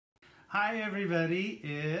Hi everybody,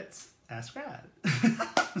 it's Ask Rad.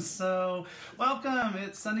 So, welcome.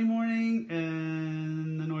 It's Sunday morning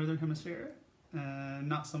in the Northern Hemisphere,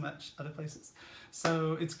 not so much other places.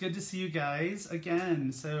 So, it's good to see you guys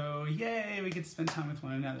again. So, yay, we get to spend time with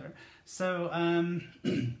one another. So,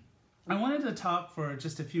 I wanted to talk for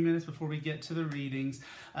just a few minutes before we get to the readings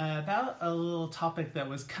about a little topic that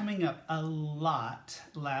was coming up a lot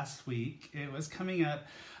last week. It was coming up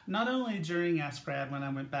not only during Ask Rad when I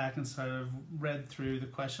went back and sort of read through the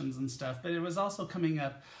questions and stuff, but it was also coming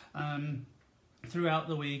up throughout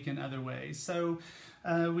the week in other ways. So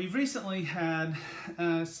we've recently had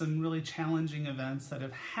some really challenging events that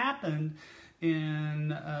have happened in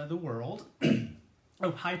the world. Oh,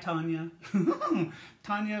 hi, Tanya.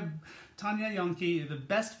 Tanya Yonke, the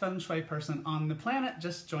best feng shui person on the planet,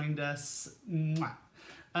 just joined us. Mwah.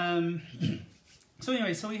 So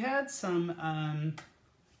anyway, so we had some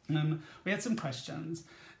questions,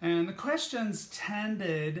 and the questions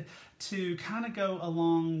tended to kind of go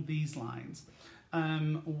along these lines.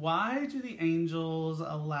 Why do the angels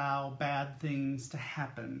allow bad things to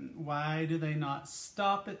happen? Why do they not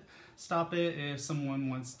stop it if someone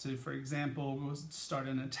wants to, for example, start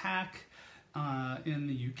an attack in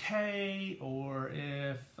the UK, or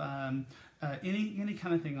if any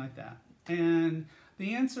kind of thing like that? And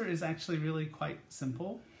the answer is actually really quite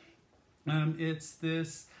simple. It's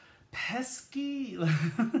this pesky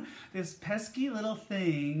little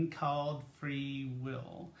thing called free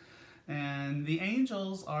will. And the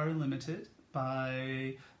angels are limited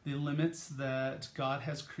by the limits that God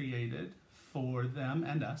has created for them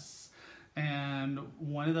and us. And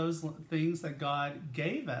one of those things that God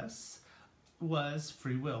gave us was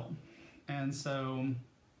free will. And so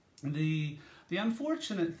the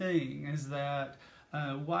unfortunate thing is that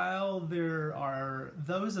while there are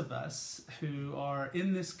those of us who are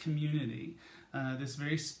in this community, this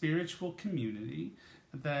very spiritual community,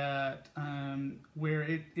 that where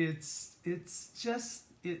it's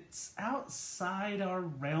outside our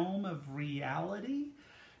realm of reality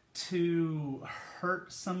to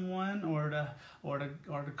hurt someone, or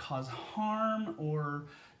to cause harm, or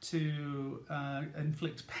to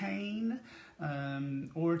inflict pain,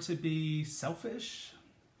 or to be selfish.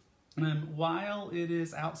 While it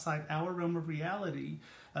is outside our realm of reality,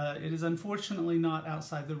 it is unfortunately not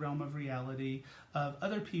outside the realm of reality of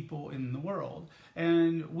other people in the world.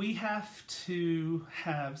 And we have to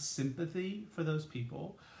have sympathy for those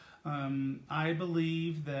people. I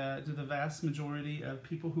believe that the vast majority of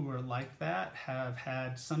people who are like that have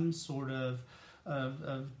had some sort of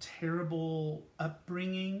terrible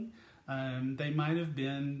upbringing. They might have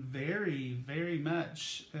been very, very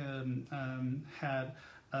much had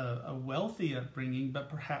a wealthy upbringing, but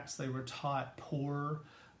perhaps they were taught poor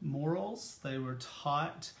morals. They were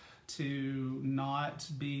taught to not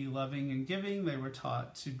be loving and giving. They were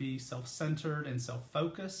taught to be self-centered and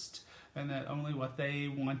self-focused, and that only what they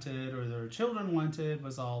wanted or their children wanted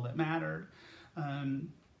was all that mattered.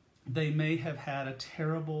 They may have had a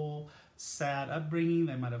terrible, sad upbringing.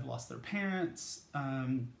 They might have lost their parents.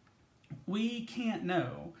 We can't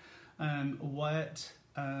know what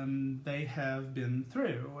they have been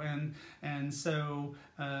through, and so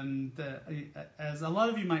as a lot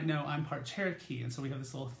of you might know, I'm part Cherokee, and so we have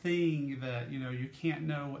this little thing that you can't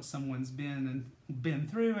know what someone's been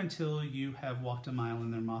through until you have walked a mile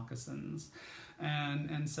in their moccasins,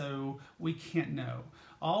 and so we can't know.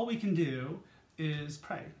 All we can do is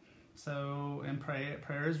pray.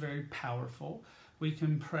 Prayer is very powerful. We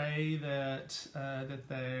can pray that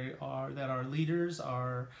our leaders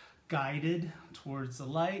are guided towards the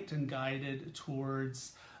light and guided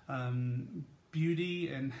towards beauty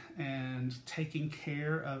and taking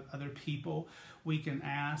care of other people. We can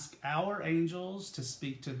ask our angels to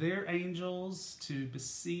speak to their angels, to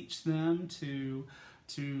beseech them to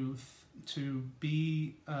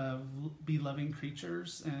be loving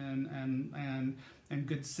creatures and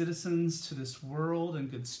good citizens to this world, and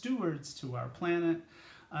good stewards to our planet.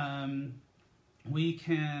 We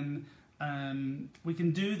can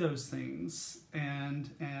do those things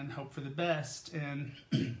and hope for the best, and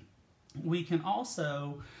we can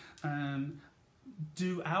also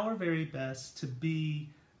do our very best to be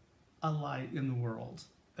a light in the world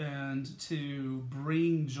and to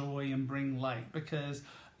bring joy and bring light, because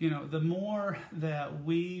the more that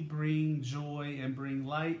we bring joy and bring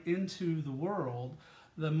light into the world,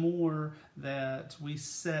 the more that we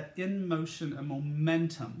set in motion a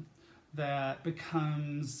momentum that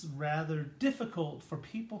becomes rather difficult for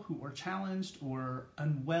people who are challenged or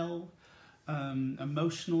unwell,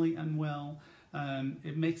 emotionally unwell.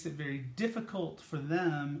 It makes it very difficult for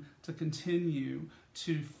them to continue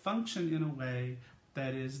to function in a way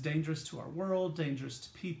that is dangerous to our world, dangerous to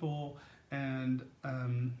people, and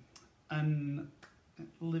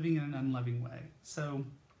living in an unloving way. So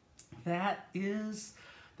that's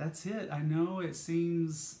it. I know it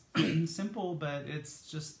seems simple, but it's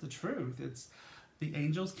just the truth. It's the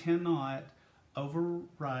angels cannot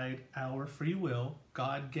override our free will.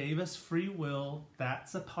 God gave us free will.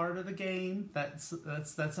 That's a part of the game. That's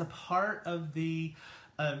a part of the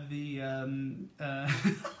the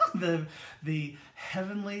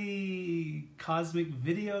heavenly cosmic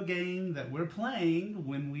video game that we're playing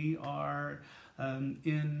when we are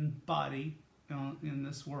in body in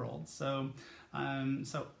this world. So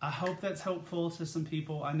so I hope that's helpful to some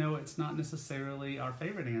people. I know it's not necessarily our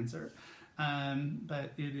favorite answer,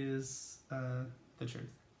 but it is the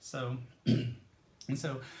truth. So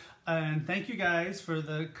and thank you guys for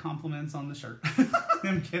the compliments on the shirt.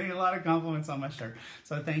 I'm getting a lot of compliments on my shirt.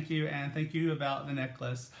 So thank you, and thank you about the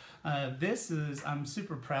necklace. I'm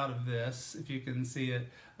super proud of this, if you can see it.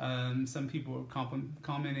 Some people are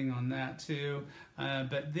commenting on that too.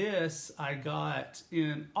 But this I got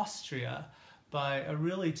in Austria by a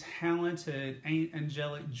really talented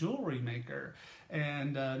angelic jewelry maker.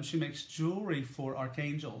 And she makes jewelry for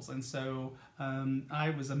archangels. And so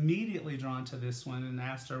I was immediately drawn to this one and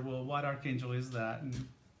asked her, well, what archangel is that? And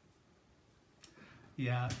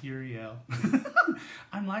yeah, Uriel.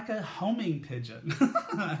 I'm like a homing pigeon.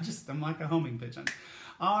 I'm like a homing pigeon.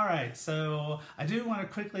 All right, so I do want to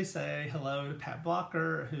quickly say hello to Pat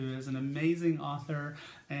Blocker, who is an amazing author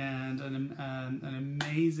and an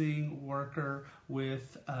amazing worker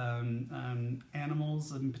with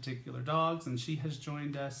animals, in particular dogs, and she has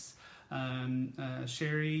joined us.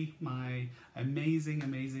 Sherry, my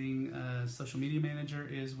amazing social media manager,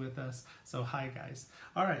 is with us. So hi guys.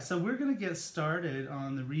 All right, so we're going to get started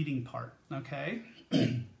on the reading part, okay?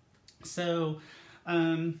 So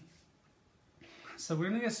we're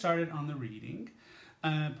going to get started on the reading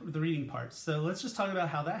part. So let's just talk about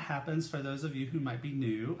how that happens for those of you who might be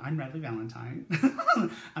new. I'm Radleigh Valentine.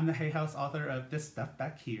 I'm the Hay House author of this stuff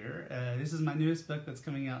back here. This is my newest book that's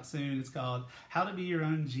coming out soon. It's called How to Be Your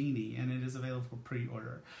Own Genie, and it is available for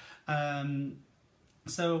pre-order.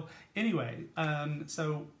 So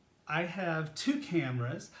I have two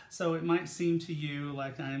cameras, so it might seem to you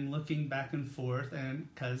like I'm looking back and forth,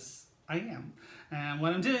 and because I am. And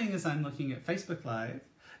what I'm doing is I'm looking at Facebook Live,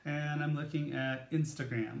 and I'm looking at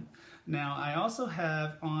Instagram. Now, I also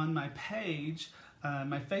have on my page,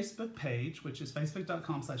 my Facebook page, which is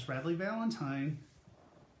facebook.com/Radleigh Valentine,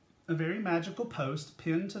 a very magical post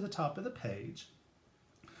pinned to the top of the page.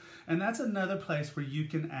 And that's another place where you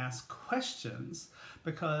can ask questions,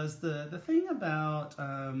 because the thing about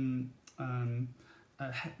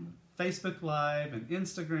Facebook Live and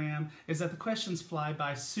Instagram is that the questions fly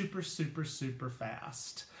by super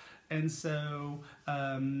fast. And so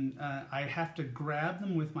I have to grab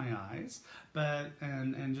them with my eyes,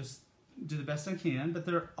 and just do the best I can. But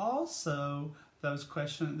there are also there's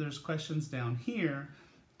questions down here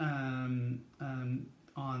on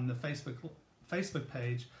the Facebook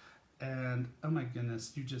page, and oh my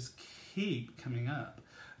goodness, you just keep coming up.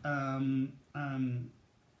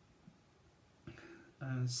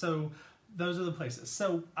 So those are the places.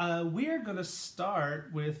 So we're going to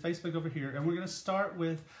start with Facebook over here, and we're going to start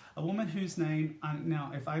with a woman whose name,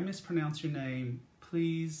 now if I mispronounce your name,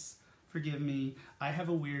 please forgive me. I have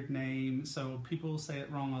a weird name, so people say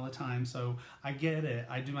it wrong all the time, so I get it.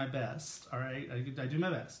 I do my best, all right? I do my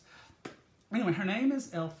best. Anyway, her name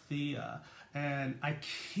is Althea, and I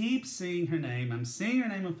keep seeing her name. I'm seeing her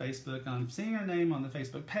name on Facebook. I'm seeing her name on the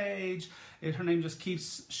Facebook page. Her name just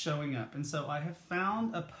keeps showing up. And so I have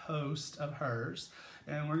found a post of hers,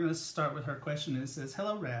 and we're going to start with her question. It says,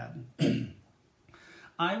 "Hello, Rad.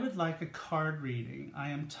 I would like a card reading.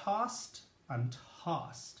 I'm tossed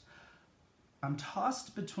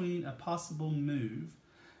between a possible move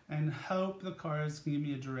and hope the cards can give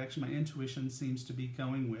me a direction my intuition seems to be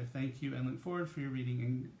going with. Thank you, and look forward for your reading."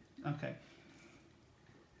 And okay.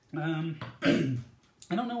 I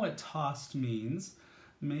don't know what tossed means.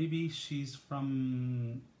 Maybe she's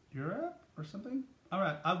from Europe or something? All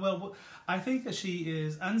right. Well, I think that she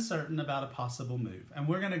is uncertain about a possible move, and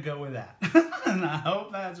we're going to go with that. And I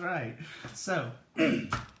hope that's right. So,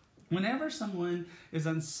 whenever someone is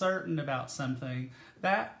uncertain about something,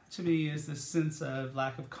 that to me is this sense of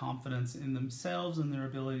lack of confidence in themselves and their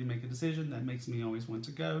ability to make a decision. That makes me always want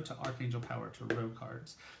to go to Archangel Power Tarot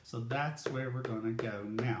cards. So that's where we're going to go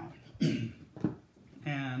now.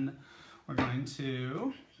 And we're going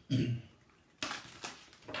to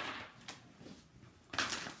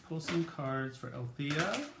pull some cards for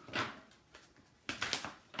Althea.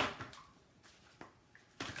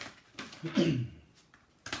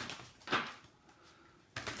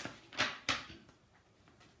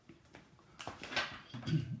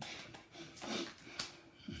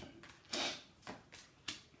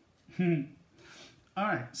 All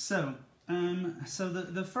right, so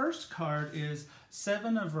the first card is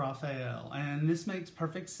Seven of Raphael, and this makes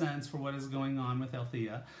perfect sense for what is going on with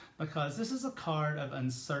Althea, because this is a card of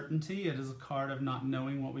uncertainty. It is a card of not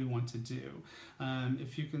knowing what we want to do.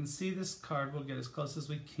 If you can see this card, we'll get as close as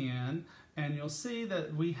we can, and you'll see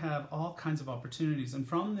that we have all kinds of opportunities. And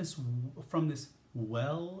from this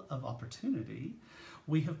well of opportunity,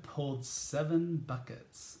 we have pulled 7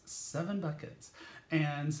 buckets. 7 buckets.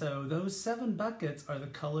 And so those 7 buckets are the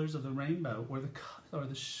colors of the rainbow, or the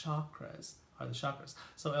chakras.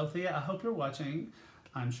 So Althea, I hope you're watching.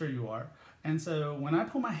 I'm sure you are. And so when I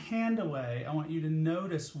pull my hand away, I want you to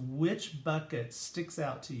notice which bucket sticks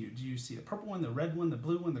out to you. Do you see the purple one, the red one, the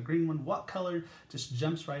blue one, the green one? What color just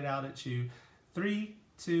jumps right out at you? 3,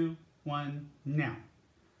 2, 1, now.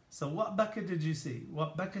 So what bucket did you see?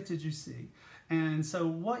 What bucket did you see? And so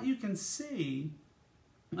what you can see,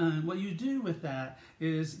 what you do with that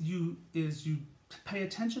is you pay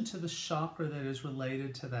attention to the chakra that is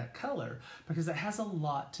related to that color, because it has a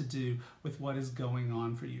lot to do with what is going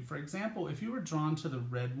on for you. For example, if you were drawn to the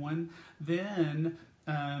red one, then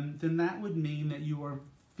that would mean that you are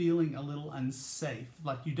feeling a little unsafe,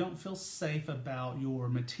 like you don't feel safe about your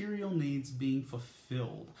material needs being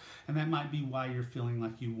fulfilled, and that might be why you're feeling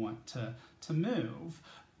like you want to move.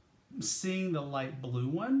 Seeing the light blue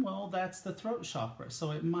one, well, that's the throat chakra.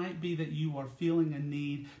 So it might be that you are feeling a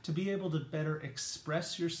need to be able to better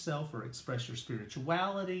express yourself, or express your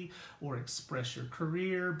spirituality, or express your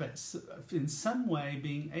career, but in some way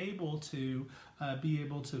being able to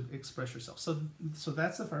express yourself. So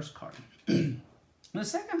that's the first card. The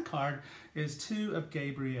second card is Two of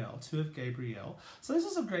Gabriel. So this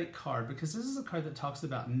is a great card, because this is a card that talks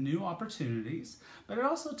about new opportunities, but it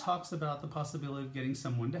also talks about the possibility of getting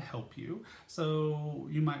someone to help you. So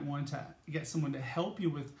you might want to get someone to help you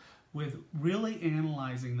with really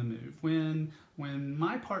analyzing the move. When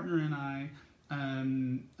my partner and I,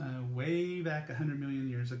 way back 100 million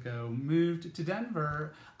years ago, moved to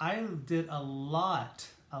Denver, I did a lot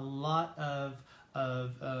of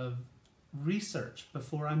research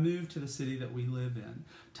before I moved to the city that we live in.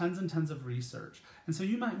 Tons and tons of research. And so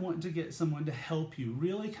you might want to get someone to help you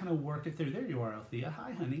really kind of work it through. There you are, Althea.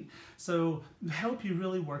 Hi, honey. So help you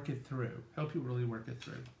really work it through.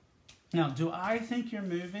 Now, do I think you're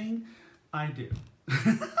moving? I do.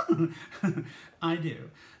 I do.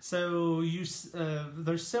 So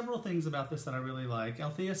there's several things about this that I really like.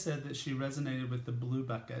 Althea said that she resonated with the blue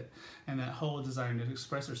bucket and that whole desire to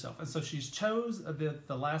express herself. And so she's chose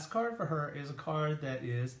the last card for her is a card that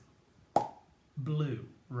is blue,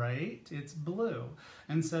 right? It's blue.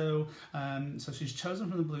 And so she's chosen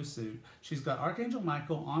from the blue suit. She's got Archangel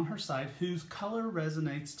Michael on her side, whose color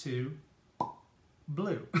resonates to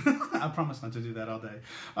blue. I promise not to do that all day.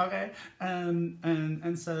 Okay, and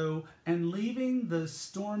leaving the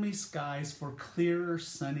stormy skies for clearer,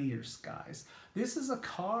 sunnier skies. This is a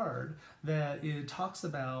card that it talks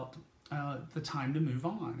about the time to move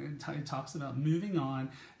on. It talks about moving on,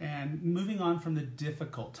 and moving on from the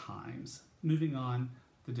difficult times.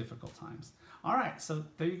 All right, so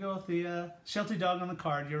there you go, Althea. Shelty Dog on the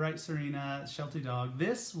card. You're right, Serena. Shelty Dog.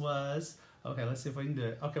 This was... Okay, let's see if we can do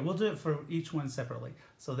it. Okay, we'll do it for each one separately.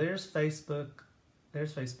 So there's Facebook,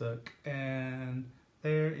 and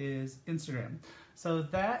there is Instagram. So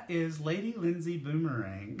that is Lady Lindsay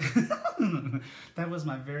Boomerang. That was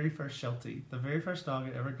my very first Sheltie. The very first dog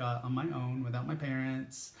I ever got on my own without my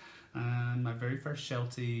parents. And my very first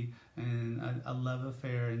Sheltie, and a love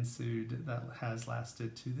affair ensued that has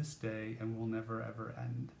lasted to this day and will never ever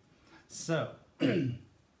end. So...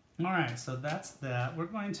 All right, so that's that. We're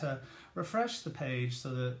going to refresh the page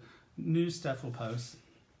so that new stuff will post.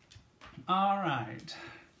 All right,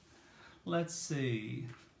 let's see.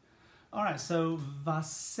 All right, so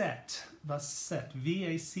Vasette,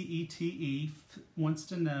 V-A-C-E-T-E, wants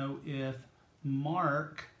to know if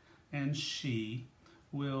Mark and she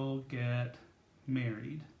will get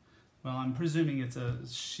married. Well, I'm presuming it's a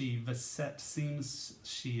she. Vasette seems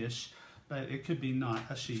she-ish, but it could be not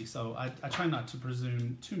a she, so I try not to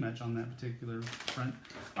presume too much on that particular front.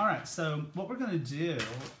 All right, so what we're going to do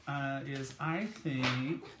is I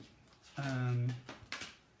think...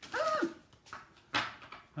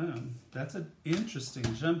 that's an interesting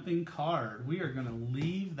jumping card. We are going to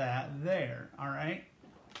leave that there, all right?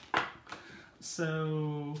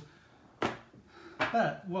 So,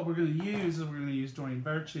 but what we're going to use is we're going to use Doreen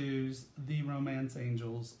Virtue's The Romance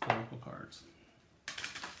Angels Oracle cards.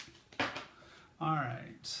 All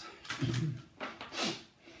right.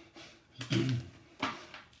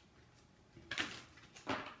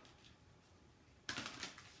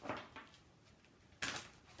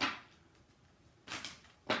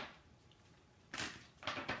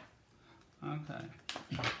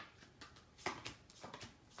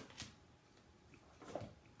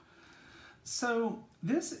 So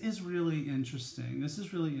this is really interesting. This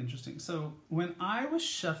is really interesting. So when I was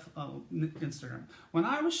Instagram, when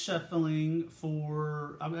I was shuffling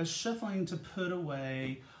to put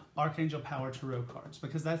away Archangel Power Tarot cards,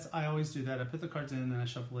 because I always do that. I put the cards in and then I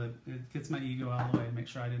shuffle it. It gets my ego out of the way, make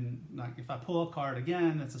sure I didn't, like, if I pull a card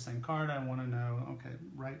again, that's the same card. I want to know, okay,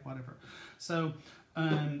 right, whatever. So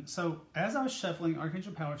as I was shuffling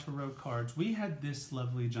Archangel Power Tarot cards, we had this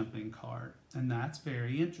lovely jumping card, and that's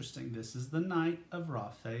very interesting. This is the Knight of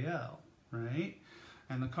Raphael, right?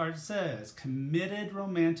 And the card says, committed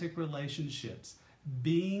romantic relationships,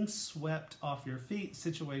 being swept off your feet,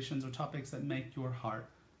 situations or topics that make your heart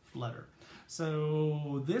flutter.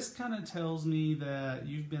 So this kind of tells me that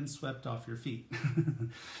you've been swept off your feet.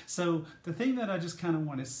 So the thing that I just kind of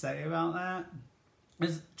want to say about that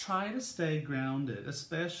is try to stay grounded,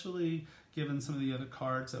 especially given some of the other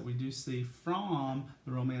cards that we do see from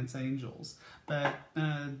the Romance Angels. But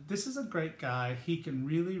this is a great guy. He can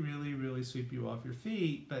really, really, really sweep you off your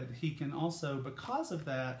feet, but he can also, because of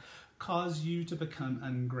that, cause you to become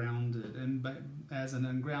ungrounded. And as an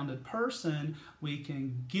ungrounded person, we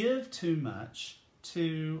can give too much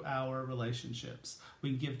to our relationships. We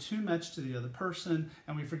can give too much to the other person,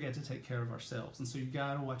 and we forget to take care of ourselves. And so you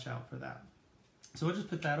got to watch out for that. So we'll just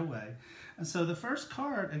put that away. And so the first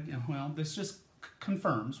card, again, well, this just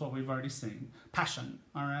confirms what we've already seen. Passion,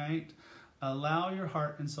 all right? Allow your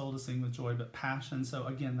heart and soul to sing with joy, but passion. So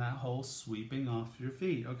again, that whole sweeping off your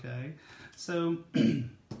feet, okay? So the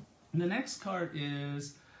next card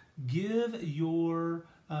is give your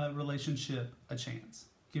relationship a chance.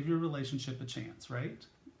 Give your relationship a chance, right?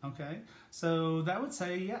 Okay, so that would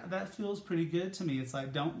say, yeah, that feels pretty good to me. It's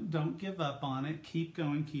like, don't give up on it. Keep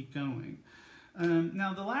going, keep going.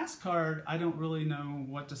 Now the last card, I don't really know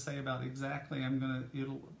what to say about exactly.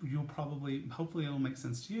 Hopefully it'll make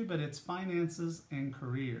sense to you, but it's finances and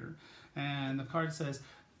career. And the card says,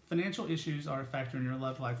 financial issues are a factor in your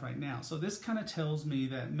love life right now. So this kind of tells me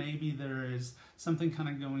that maybe there is something kind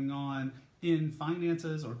of going on in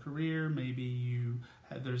finances or career. Maybe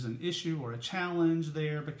there's an issue or a challenge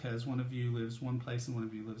there because one of you lives one place and one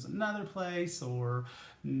of you lives another place, or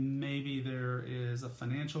maybe there is a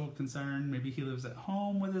financial concern. Maybe he lives at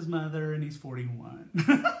home with his mother and he's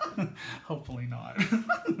 41. Hopefully not.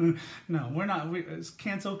 No, we're not. It's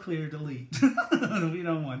cancel, clear, delete. We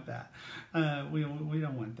don't want that. We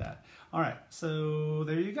don't want that. All right, so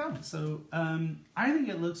there you go. So I think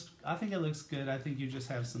it looks good. I think you just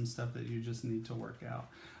have some stuff that you just need to work out.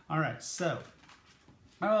 All right, so.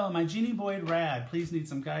 Oh, my Genie Boyd Rad, please need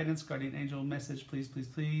some guidance. Guardian Angel message, please, please,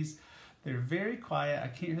 please. They're very quiet. I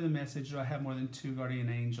can't hear the message. Do I have more than 2 Guardian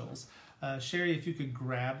Angels? Sherry, if you could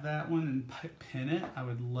grab that one and pin it, I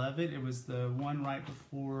would love it. It was the one right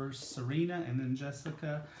before Serena and then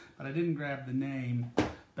Jessica, but I didn't grab the name,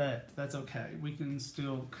 but that's okay. We can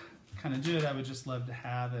still kind of do it. I would just love to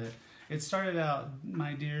have it. It started out,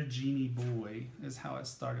 my dear Genie Boy, is how it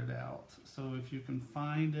started out. So if you can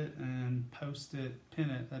find it and post it, pin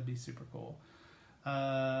it, that'd be super cool.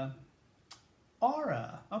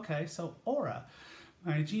 Aura. Okay, so Aura.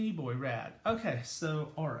 My Genie Boy, rad. Okay, so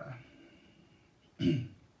Aura.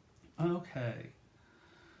 Okay.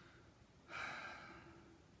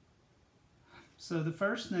 So the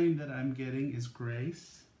first name that I'm getting is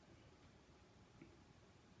Grace.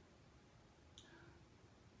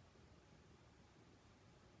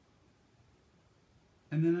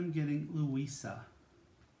 And then I'm getting Louisa.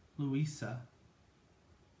 Louisa.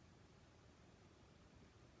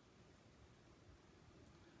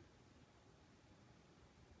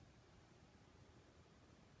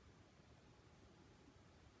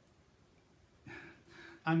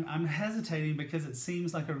 I'm hesitating because it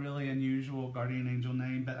seems like a really unusual guardian angel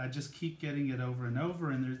name, but I just keep getting it over and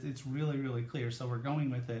over, and it's really, really clear. So we're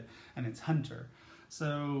going with it, and it's Hunter.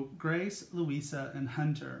 So Grace, Louisa, and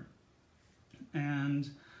Hunter.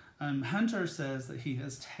 And Hunter says that he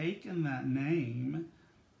has taken that name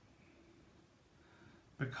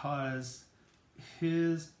because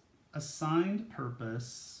his assigned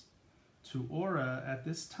purpose to Aura at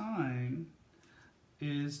this time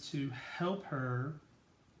is to help her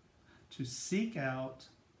to seek out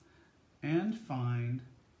and find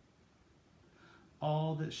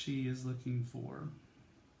all that she is looking for.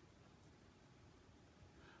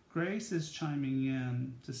 Grace is chiming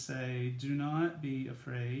in to say, do not be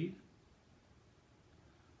afraid.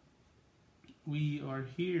 We are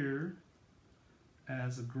here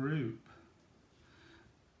as a group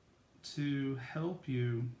to help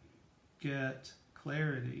you get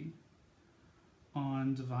clarity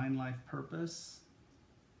on divine life purpose,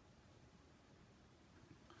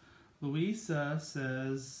 Louisa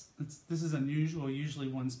says, this is unusual. Usually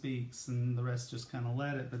one speaks and the rest just kind of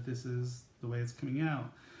let it, but this is the way it's coming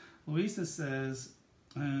out. Louisa says,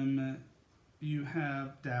 you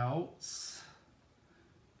have doubts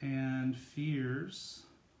and fears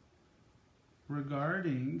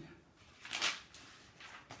regarding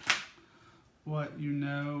what you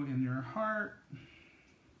know in your heart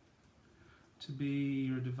to be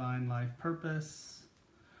your divine life purpose.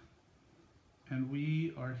 And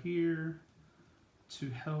we are here to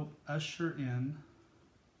help usher in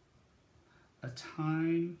a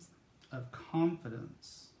time of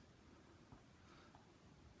confidence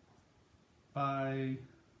by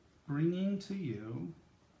bringing to you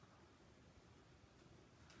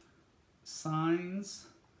signs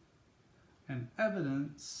and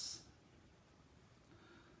evidence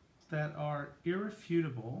that are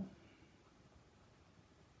irrefutable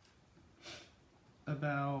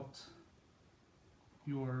about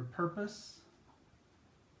your purpose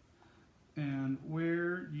and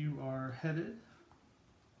where you are headed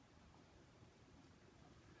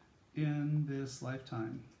in this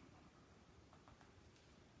lifetime.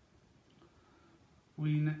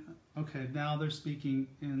 Okay, now they're speaking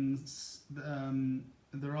in,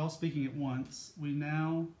 they're all speaking at once. We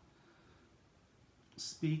now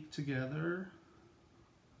speak together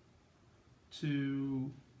to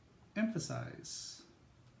emphasize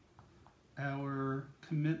our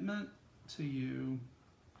commitment to you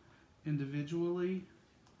individually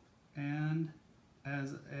and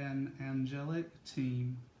as an angelic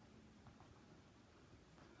team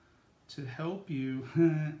to help you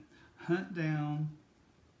hunt down,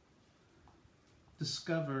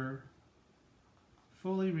 discover,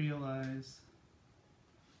 fully realize,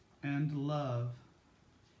 and love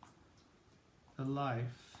the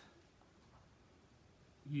life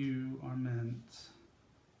you are meant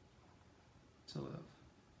to live.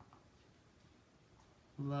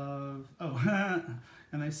 Love,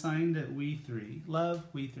 and they signed it, we three. Love,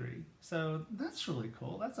 we three. So that's really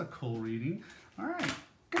cool. That's a cool reading. All right,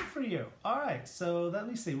 good for you. All right, so let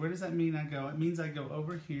me see. Where does that mean I go? It means I go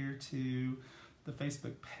over here to the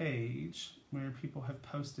Facebook page where people have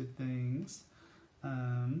posted things.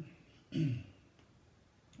 And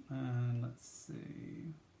let's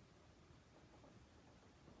see.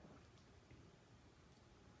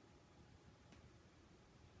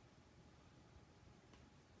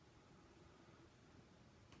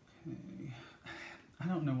 Okay. I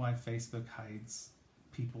don't know why Facebook hides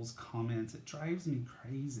people's comments. It drives me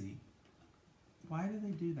crazy. Why do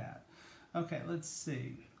they do that? Okay, let's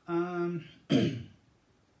see.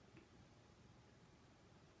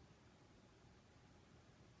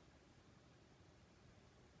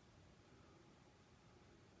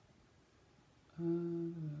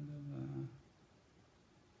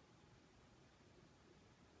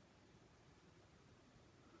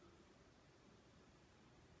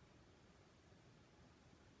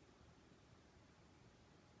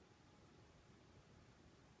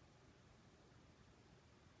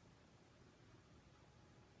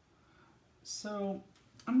 So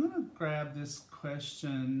I'm going to grab this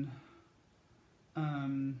question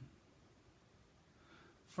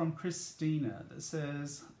from Christina that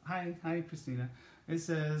says, hi Christina. It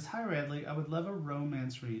says, hi Radley, I would love a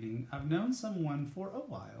romance reading. I've known someone for a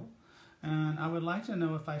while and I would like to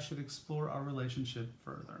know if I should explore our relationship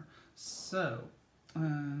further. So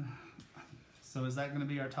is that going to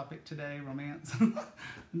be our topic today, romance?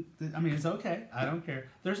 I mean, it's okay. I don't care.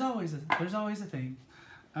 There's always a thing.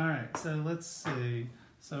 All right, so let's see.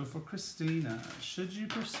 So for Christina, should you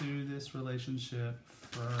pursue this relationship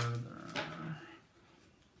further?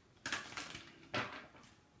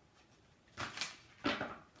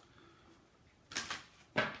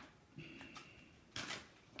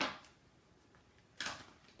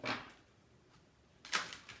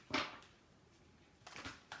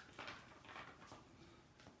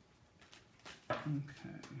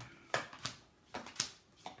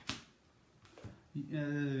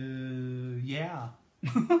 Yeah.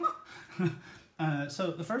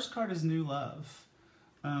 So the first card is New Love.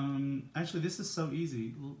 Actually, this is so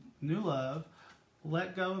easy. New Love,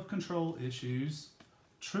 let go of control issues,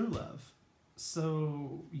 true love.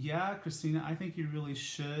 So yeah, Christina, I think you really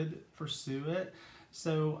should pursue it.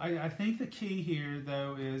 So I think the key here,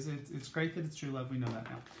 though, is it's great that it's true love. We know that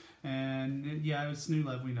now. And yeah, it's new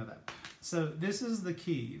love. We know that. So this is the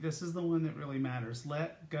key. This is the one that really matters.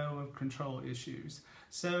 Let go of control issues.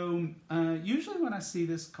 So usually when I see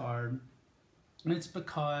this card, it's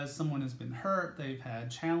because someone has been hurt. They've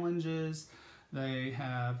had challenges. They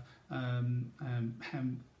have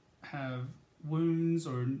wounds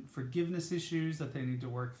or forgiveness issues that they need to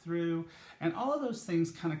work through. And all of those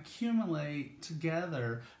things kind of accumulate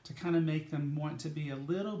together to kind of make them want to be a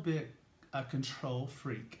little bit a control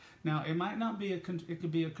freak. Now, it might not be it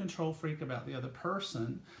could be a control freak about the other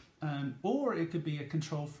person, or it could be a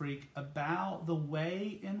control freak about the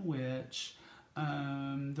way in which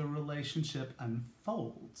the relationship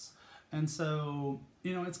unfolds. And so,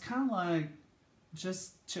 it's kind of like,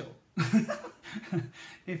 just chill.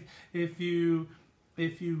 if you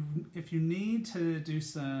need to do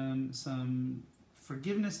some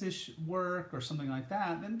forgiveness work or something like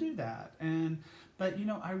that, then do that. But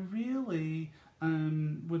I really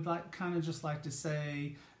would like to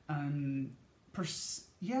say,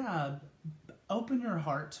 open your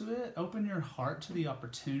heart to it, open your heart to the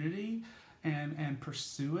opportunity, and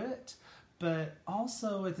pursue it. But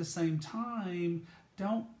also at the same time,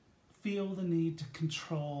 don't feel the need to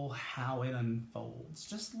control how it unfolds.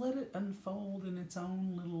 Just let it unfold in its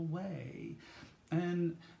own little way,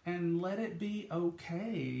 and let it be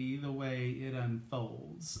okay the way it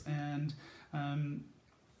unfolds. And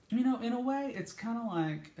in a way, it's kind of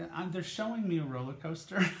like they're showing me a roller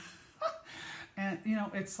coaster, and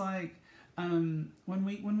it's like when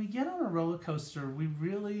we get on a roller coaster, we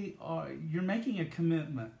really are. You're making a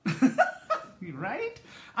commitment. Right?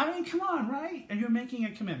 I mean, come on, right? And you're making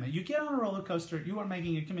a commitment. You get on a roller coaster, you are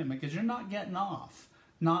making a commitment because you're not getting off.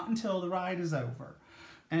 Not until the ride is over.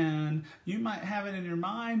 And you might have it in your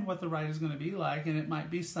mind what the ride is going to be like, and it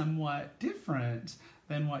might be somewhat different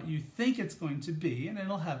than what you think it's going to be. And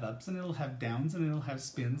it'll have ups, and it'll have downs, and it'll have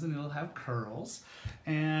spins, and it'll have curls.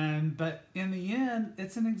 But in the end,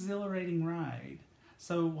 it's an exhilarating ride.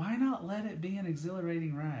 So why not let it be an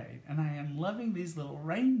exhilarating ride? And I am loving these little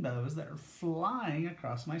rainbows that are flying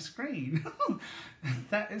across my screen.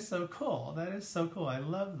 That is so cool. That is so cool. I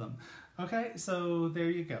love them. Okay, so there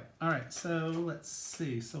you go. All right, so let's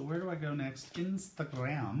see. So where do I go next?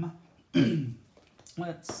 Instagram.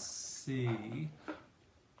 Let's see.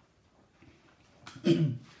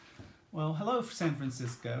 Well, hello, San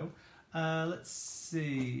Francisco. Let's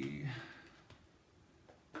see.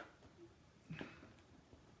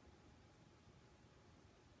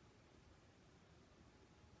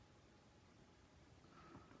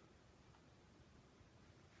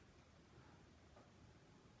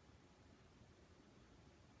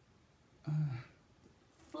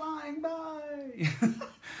 Flying by.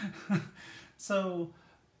 So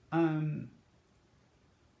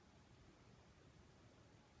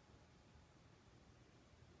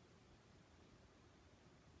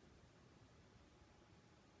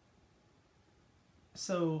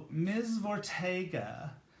Ms. Vortega,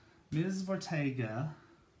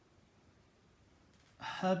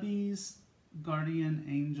 hubby's guardian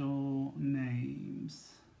angel names.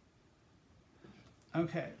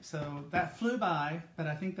 Okay, so that flew by, but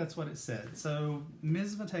I think that's what it said. So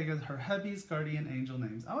Ms. Vortega, her hubby's guardian angel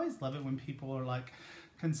names. I always love it when people are like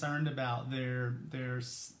concerned about their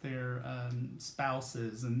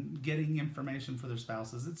spouses and getting information for their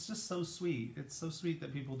spouses. It's just so sweet. It's so sweet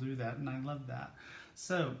that people do that, and I love that.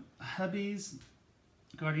 So hubby's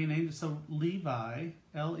guardian angel. So Levi,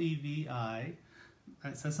 Levi.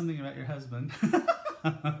 It says something about your husband.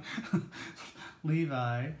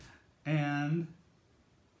 Levi and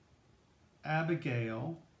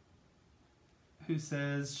Abigail, who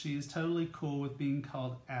says she is totally cool with being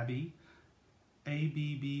called Abby,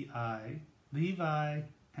 A-B-B-I, Levi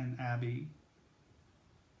and Abby.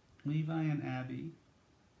 Levi and Abby.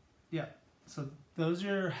 Yeah, so those are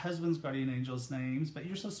your husband's guardian angels' names, but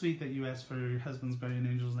you're so sweet that you asked for your husband's guardian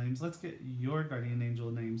angels' names. Let's get your guardian angel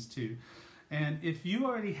names too. And if you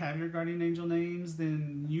already have your guardian angel names,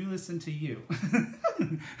 then you listen to you.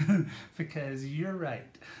 Because you're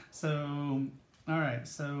right. So, all right.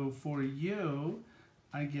 So for you,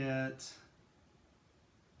 I get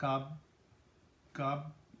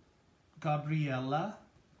Gabriella,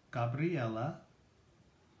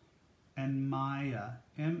 and Maya,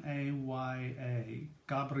 M-A-Y-A.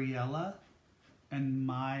 Gabriella and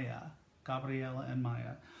Maya.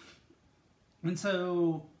 And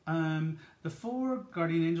so the four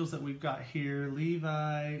guardian angels that we've got here,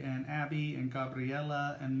 Levi and Abby and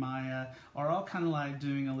Gabriella and Maya, are all kind of like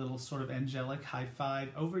doing a little sort of angelic high five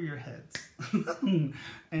over your heads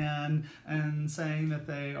and saying that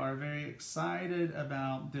they are very excited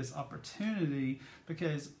about this opportunity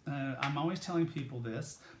because I'm always telling people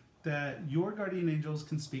this, that your guardian angels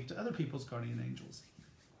can speak to other people's guardian angels.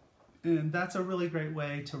 And that's a really great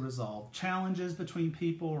way to resolve challenges between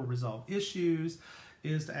people or resolve issues,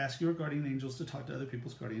 is to ask your guardian angels to talk to other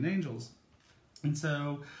people's guardian angels. And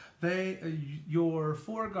so your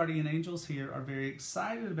four guardian angels here are very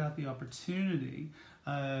excited about the opportunity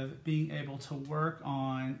of being able to work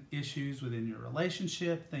on issues within your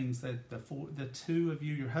relationship, things that the two of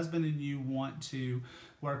you, your husband and you, want to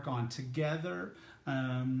work on together,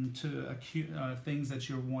 things that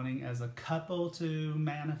you're wanting as a couple to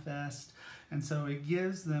manifest. And so it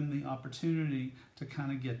gives them the opportunity to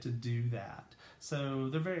kind of get to do that. So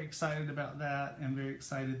they're very excited about that, and very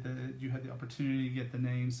excited that you had the opportunity to get the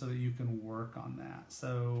name so that you can work on that.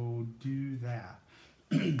 So do that.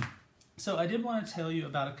 So I did want to tell you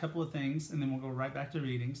about a couple of things, and then we'll go right back to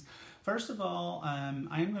readings. First of all, I am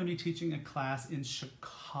going to be teaching a class in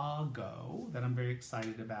Chicago that I'm very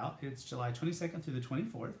excited about. It's July 22nd through the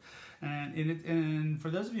 24th. And for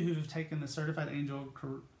those of you who have taken the Certified Angel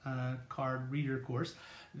Card Reader course,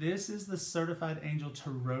 this is the Certified Angel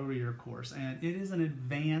Tarot Reader course, and it is an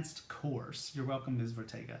advanced course. You're welcome, Ms.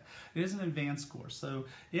 Vertega. It is an advanced course. So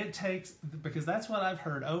it takes, because that's what I've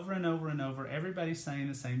heard over and over and over, everybody's saying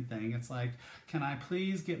the same thing. It's like, can I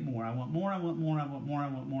please get more? I want more, I want more, I want more, I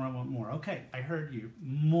want more, I want more. Okay, I heard you.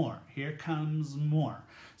 More. Here comes more.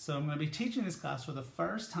 So I'm going to be teaching this class for the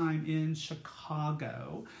first time in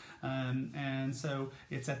Chicago. And so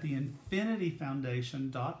it's at the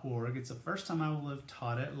infinityfoundation.org. It's the first time I will have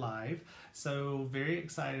taught it live. So very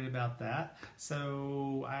excited about that.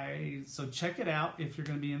 So check it out if you're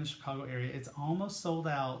going to be in the Chicago area. It's almost sold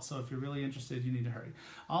out, so if you're really interested, you need to hurry.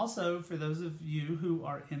 Also, for those of you who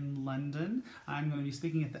are in London, I'm going to be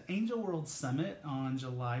speaking at the Angel World Summit on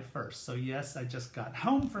July 1st. So yes, I just got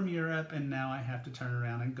home from Europe, and now I have to turn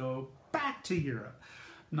around and go back to Europe.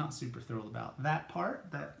 Not super thrilled about that part,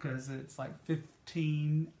 because it's like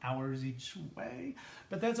 15 hours each way,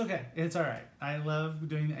 but that's okay. It's all right. I love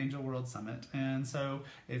doing the Angel World Summit, and so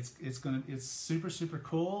it's super, super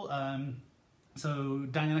cool. So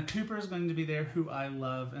Diana Cooper is going to be there, who I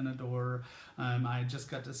love and adore. I just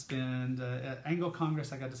got to spend, at Angel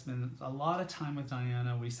Congress, I got to spend a lot of time with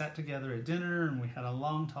Diana. We sat together at dinner and we had a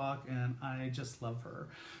long talk, and I just love her.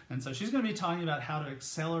 And so she's going to be talking about how to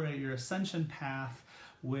accelerate your ascension path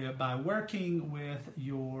by working with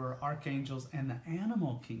your archangels and the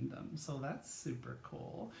animal kingdom. So that's super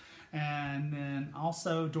cool. And then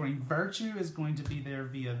also Doreen Virtue is going to be there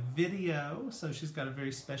via video. So she's got a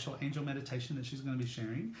very special angel meditation that she's going to be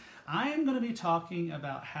sharing. I am going to be talking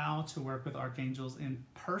about how to work with archangels in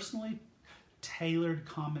personally tailored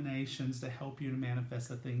combinations to help you to manifest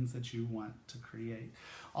the things that you want to create.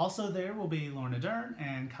 Also there will be Lorna Dern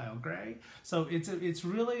and Kyle Gray. So it's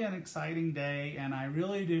really an exciting day, and I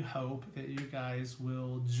really do hope that you guys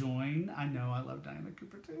will join. I know I love Diana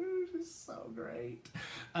Cooper too. She's so great.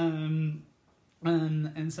 And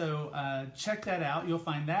so check that out. You'll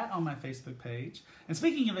find that on my Facebook page. And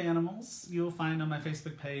speaking of animals, you'll find on my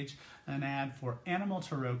Facebook page an ad for Animal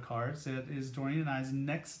Tarot cards. It is Doreen and I's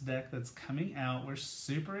next deck that's coming out. We're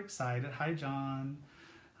super excited. Hi, John.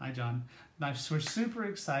 Hi, John. We're super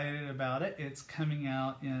excited about it. It's coming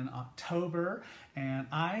out in October, and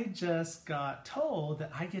I just got told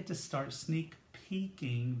that I get to start sneak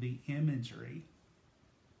peeking the imagery.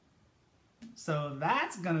 So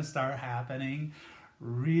that's going to start happening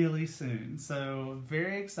really soon. So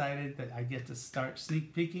very excited that I get to start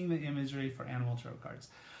sneak peeking the imagery for Animal Tarot cards.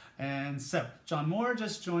 And so John Moore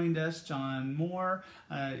just joined us. John Moore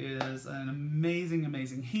is an amazing,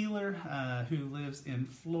 amazing healer who lives in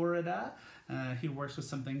Florida. He works with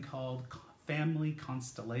something called Family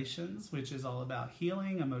Constellations, which is all about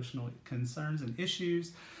healing emotional concerns and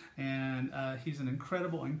issues. And he's an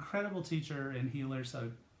incredible, incredible teacher and healer,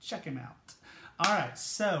 so check him out. All right,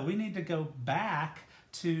 so we need to go back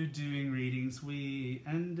to doing readings. We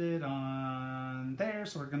ended on there,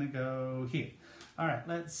 so we're going to go here. All right,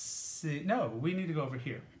 let's see. No, we need to go over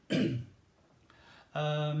here.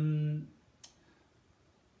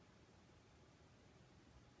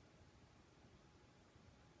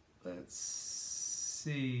 Let's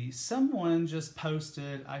see. Someone just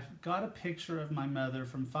posted, I've got a picture of my mother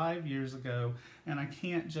from 5 years ago, and I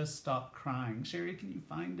can't just stop crying. Sherry, can you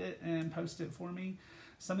find it and post it for me?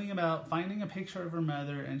 Something about finding a picture of her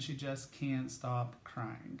mother, and she just can't stop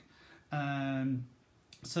crying.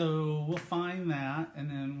 So we'll find that, and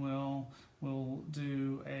then we'll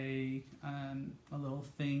do a little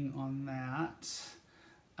thing on that.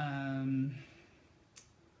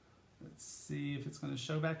 Let's see if it's going to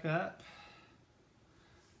show back up.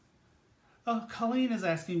 Oh, Colleen is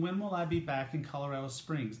asking, when will I be back in Colorado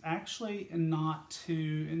Springs? Actually, in the not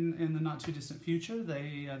too distant future.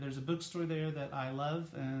 There's a bookstore there that I love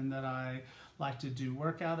and that I like to do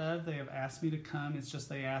work out of. They have asked me to come. It's just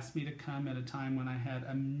they asked me to come at a time when I had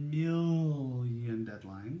a million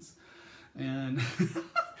deadlines. and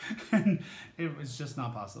and it was just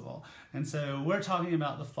not possible. And so we're talking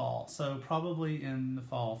about the fall. So probably in the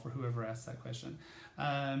fall for whoever asked that question.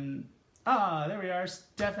 There we are,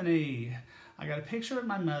 Stephanie. I got a picture of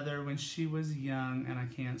my mother when she was young, and I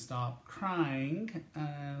can't stop crying.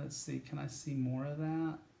 Let's see, can I see more of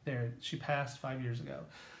that? There, she passed 5 years ago.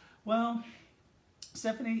 Well,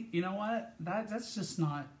 Stephanie, you know what? That's just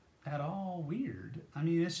not at all weird. I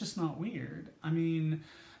mean, it's just not weird. I mean,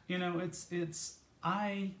 you know,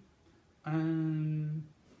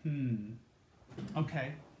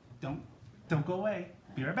 okay, don't go away.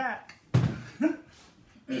 Be right back.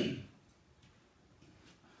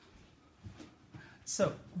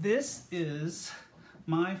 So this is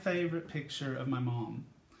my favorite picture of my mom.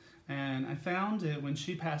 And I found it when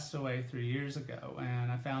she passed away 3 years ago, and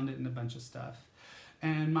I found it in a bunch of stuff.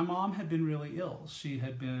 And my mom had been really ill. She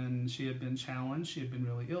had been challenged. She had been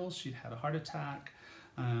really ill. She'd had a heart attack,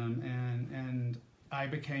 and I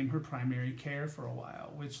became her primary care for a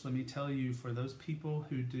while. Which, let me tell you, for those people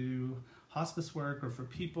who do hospice work or for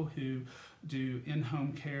people who do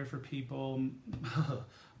in-home care for people,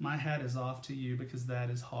 my hat is off to you, because that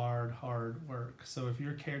is hard work. So if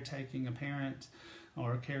you're caretaking a parent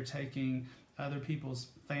or caretaking other people's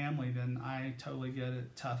family, then I totally get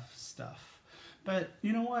it. Tough stuff. But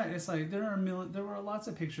you know what? It's like there were lots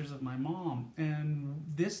of pictures of my mom, and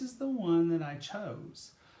this is the one that I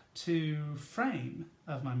chose to frame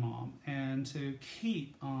of my mom and to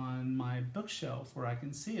keep on my bookshelf where I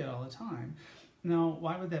can see it all the time. Now,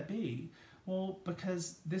 why would that be? Well,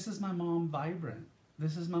 because this is my mom vibrant.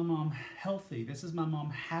 This is my mom healthy. This is my mom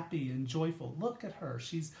happy and joyful. Look at her.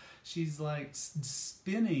 She's like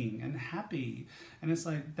spinning and happy. And it's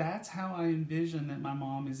like, that's how I envision that my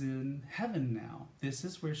mom is in heaven now. This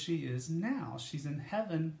is where she is now. She's in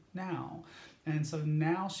heaven now. And so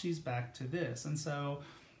now she's back to this. And so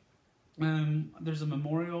there's a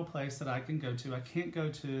memorial place that I can go to. I can't go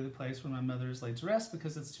to the place where my mother is laid to rest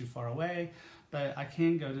because it's too far away. But I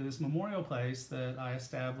can go to this memorial place that I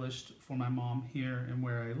established for my mom here and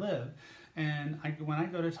where I live. And when I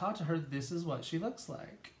go to talk to her, this is what she looks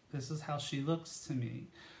like. This is how she looks to me.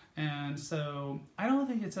 And so I don't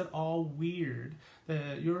think it's at all weird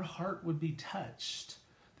that your heart would be touched,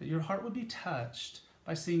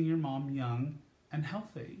 by seeing your mom young and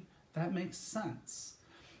healthy. That makes sense.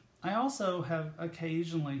 I also have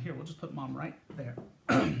occasionally, here, we'll just put mom right there.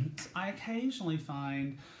 I occasionally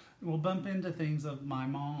will bump into things of my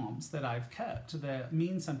mom's that I've kept that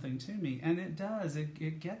mean something to me. And it does,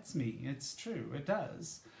 it gets me. It's true, it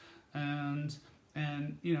does. And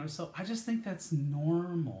you know, so I just think that's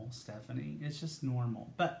normal, Stephanie. It's just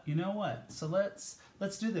normal. But you know what? So let's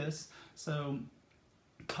do this. So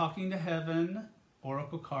Talking to Heaven,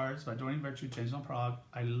 Oracle Cards by Doreen Virtue, James Van Prague.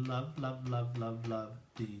 I love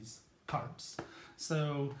these cards.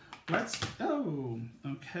 So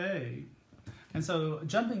okay. And so,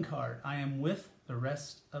 jumping card, I am with the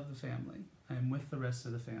rest of the family.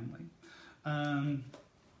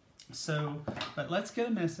 But let's get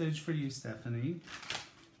a message for you, Stephanie,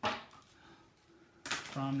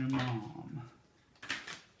 from your mom.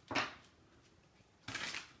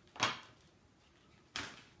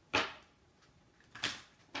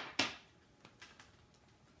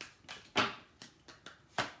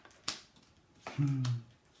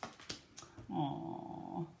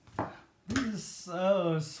 Aww. This is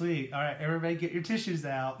so sweet. All right, everybody get your tissues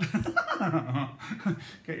out.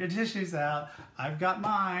 Get your tissues out. I've got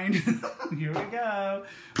mine. Here we go.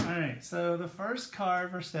 All right, so the first card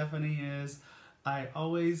for Stephanie is, I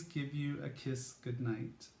always give you a kiss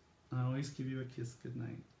goodnight. I always give you a kiss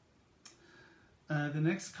goodnight. The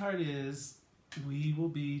next card is, we will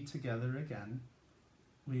be together again.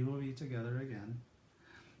 We will be together again.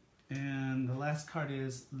 And the last card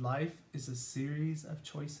is, life is a series of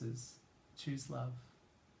choices. Choose love.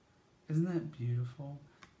 Isn't that beautiful?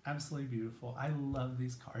 Absolutely beautiful. I love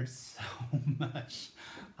these cards so much.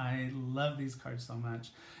 I love these cards so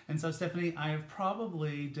much. And so, Stephanie, I have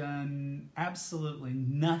probably done absolutely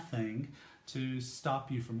nothing to stop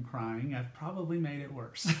you from crying. I've probably made it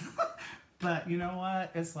worse. But you know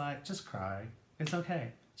what? It's like, just cry. It's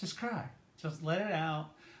okay. Just cry. Just let it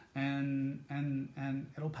out, and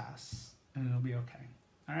it'll pass, and it'll be okay.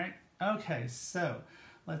 All right? Okay, so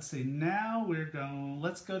let's see. Now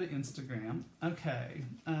let's go to Instagram. Okay.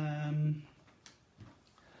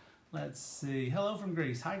 Let's see. Hello from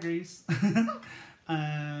Greece. Hi, Greece.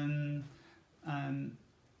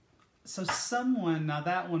 So someone, now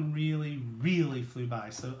that one really flew by.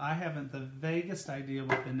 So I haven't the vaguest idea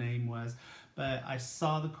what the name was, but I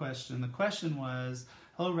saw the question. The question was,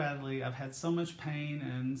 hello Radley, I've had so much pain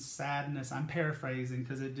and sadness. I'm paraphrasing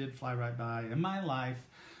because it did fly right by in my life.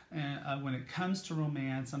 And when it comes to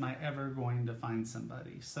romance, am I ever going to find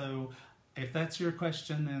somebody? So if that's your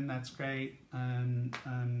question, then that's great.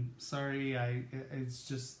 Sorry, it's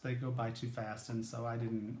just they go by too fast, and so I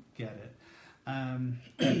didn't get it.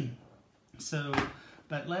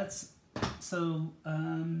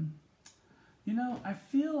 You know, I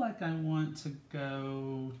feel like I want to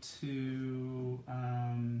go to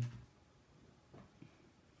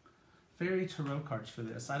Fairy Tarot cards for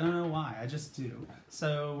this. I don't know why, I just do.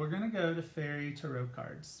 So we're gonna go to Fairy Tarot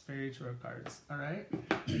cards. Fairy Tarot cards, all right?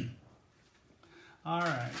 All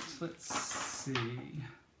right, let's see.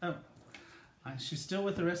 Oh, she's still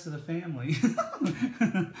with the rest of the family.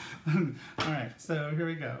 All right, so here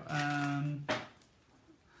we go.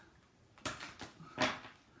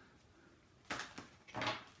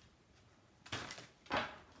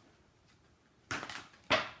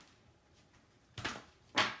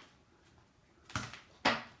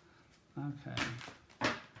 Okay.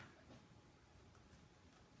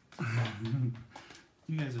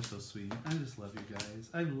 You guys are so sweet. I just love you guys.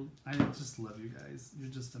 I just love you guys. You're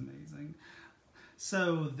just amazing.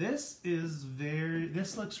 So this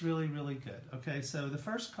looks really, really good. Okay, so the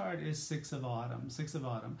first card is Six of Autumn. Six of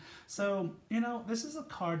Autumn. So, you know, this is a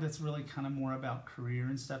card that's really kind of more about career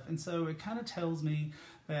and stuff. And so it kind of tells me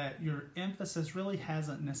that your emphasis really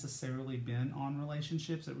hasn't necessarily been on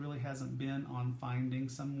relationships. It really hasn't been on finding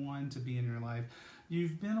someone to be in your life.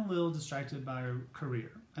 You've been a little distracted by your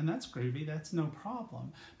career, and that's groovy. That's no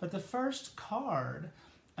problem. But the first card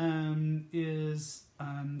is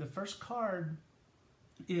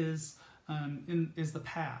the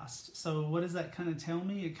past. So what does that kind of tell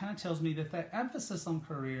me? It kind of tells me that emphasis on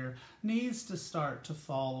career needs to start to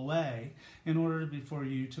fall away in order for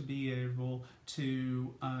you to be able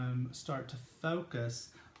to start to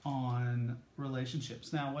focus on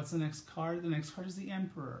relationships. Now, what's the next card? The next card is the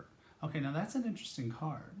Emperor. Okay, now that's an interesting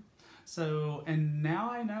card. So, and now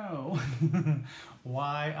I know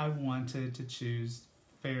why I wanted to choose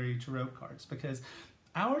Fairy Tarot cards, because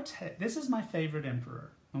this is my favorite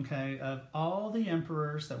Emperor. Okay, of all the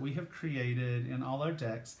emperors that we have created in all our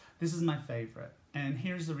decks, this is my favorite. And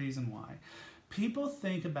here's the reason why. People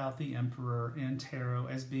think about the Emperor in tarot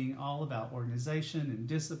as being all about organization and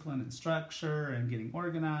discipline and structure and getting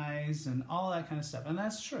organized and all that kind of stuff. And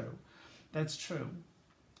that's true. That's true.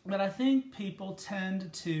 But I think people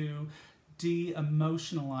tend to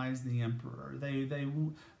de-emotionalize the Emperor.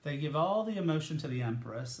 They give all the emotion to the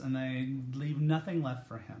Empress and they leave nothing left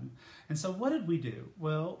for him. And so what did we do?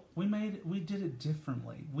 Well, we did it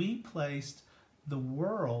differently. We placed the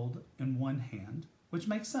world in one hand, which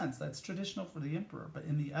makes sense. That's traditional for the Emperor. But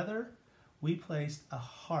in the other, we placed a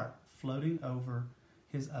heart floating over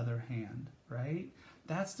his other hand, right?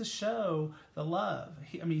 That's to show the love.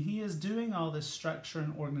 He is doing all this structure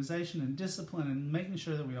and organization and discipline and making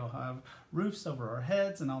sure that we all have roofs over our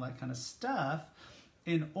heads and all that kind of stuff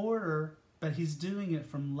in order, but he's doing it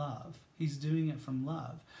from love. He's doing it from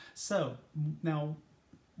love. So now,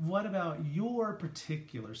 what about your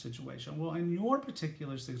particular situation? Well, in your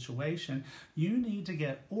particular situation, you need to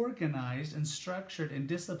get organized and structured and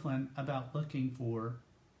disciplined about looking for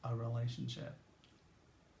a relationship.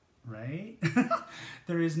 Right?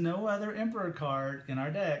 There is no other Emperor card in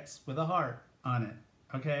our decks with a heart on it.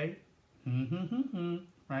 Okay?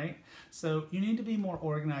 Right? So you need to be more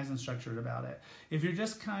organized and structured about it. If you're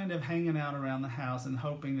just kind of hanging out around the house and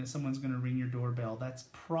hoping that someone's going to ring your doorbell, that's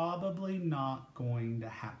probably not going to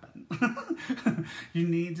happen. You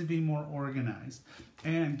need to be more organized.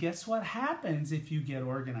 And guess what happens if you get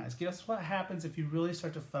organized? Guess what happens if you really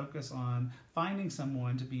start to focus on finding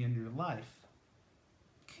someone to be in your life?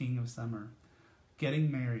 King of Summer. Getting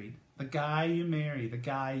married. The guy you marry, the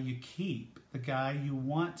guy you keep, the guy you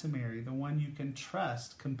want to marry, the one you can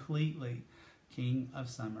trust completely. King of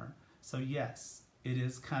Summer. So yes, it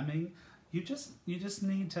is coming. You just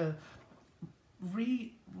need to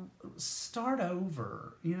start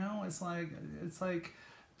over. You know, it's like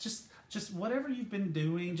just whatever you've been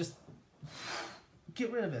doing, just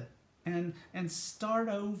get rid of it and start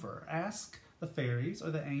over. Ask the fairies or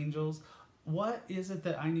the angels, what is it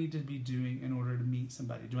that I need to be doing in order to meet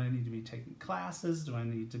somebody? Do I need to be taking classes? Do I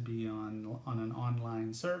need to be on an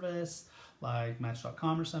online service like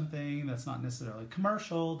Match.com or something that's not necessarily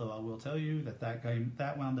commercial, though I will tell you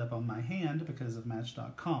that wound up on my hand because of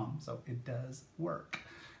Match.com, so it does work.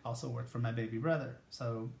 Also worked for my baby brother.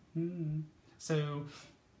 So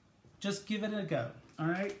just give it a go, all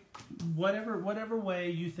right? Whatever way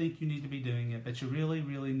you think you need to be doing it, but you really,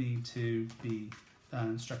 really need to be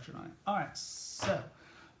structured on it. All right, so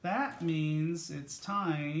that means it's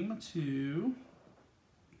time to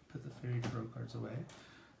put the fairy tarot cards away.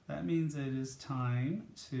 That means it is time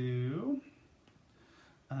to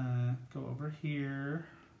go over here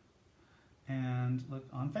and look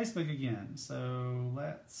on Facebook again. So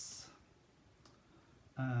let's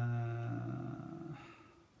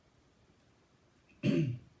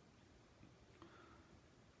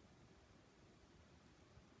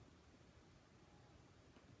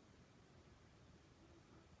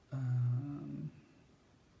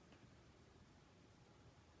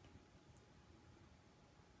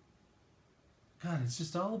God, it's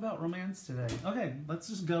just all about romance today. Okay, let's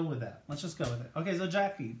just go with that. Let's just go with it. Okay, so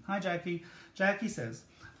Jackie. Hi, Jackie. Jackie says,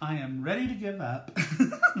 I am ready to give up.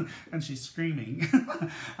 And she's screaming.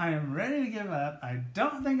 I am ready to give up. I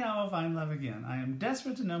don't think I will find love again. I am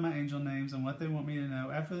desperate to know my angel names and what they want me to know.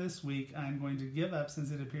 After this week, I am going to give up since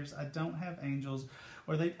it appears I don't have angels,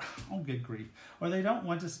 or they, oh good grief, or they don't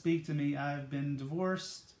want to speak to me. I've been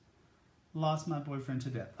divorced, lost my boyfriend to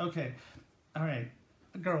death. Okay, all right,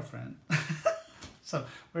 girlfriend. So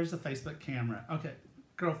where's the Facebook camera? Okay,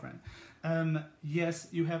 girlfriend. Yes,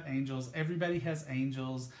 you have angels. Everybody has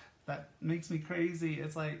angels. That makes me crazy.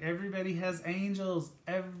 It's like everybody has angels.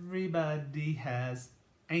 Everybody has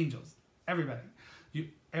angels. Everybody.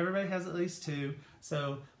 Everybody has at least two.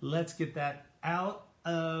 So let's get that out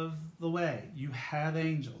of the way. You have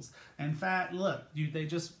angels. In fact, look, they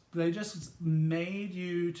just made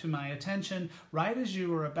you to my attention right as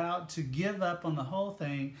you were about to give up on the whole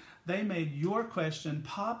thing. They made your question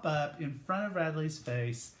pop up in front of Radley's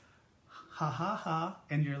face. Ha ha ha,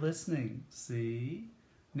 and you're listening. See?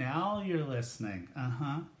 Now you're listening.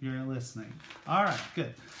 You're listening. All right,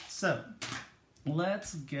 good. So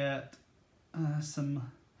let's get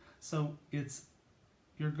some. So it's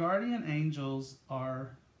your guardian angels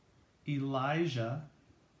are Elijah,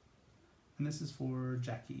 and this is for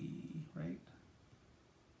Jackie, right?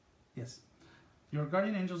 Yes. Your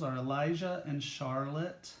guardian angels are Elijah and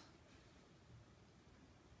Charlotte.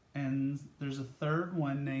 And there's a third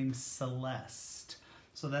one named Celeste.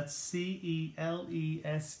 So that's Celeste.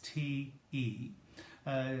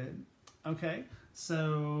 Okay,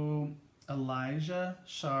 so Elijah,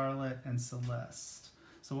 Charlotte, and Celeste.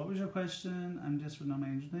 So what was your question? I'm desperate to know my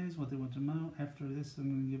angel names, what they want to know. After this,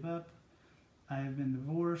 I'm going to give up. I have been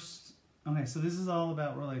divorced. Okay, so this is all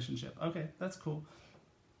about relationship. Okay, that's cool.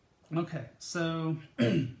 Okay, so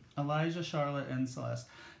Elijah, Charlotte, and Celeste.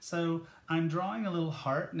 So I'm drawing a little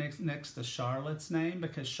heart next to Charlotte's name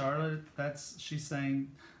because Charlotte, she's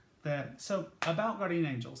saying that, so about guardian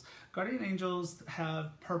angels. Guardian angels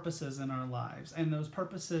have purposes in our lives, and those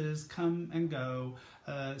purposes come and go.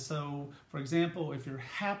 So, for example, if you're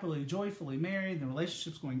happily, joyfully married, the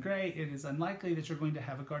relationship's going great, it is unlikely that you're going to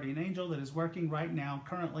have a guardian angel that is working right now,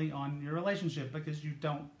 currently on your relationship because you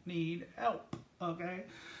don't need help, okay?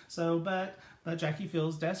 So, but Jackie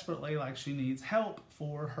feels desperately like she needs help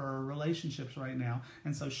for her relationships right now.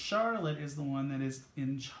 And so Charlotte is the one that is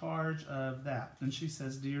in charge of that. And she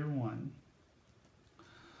says, Dear one.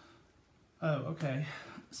 Oh, okay.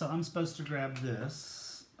 So I'm supposed to grab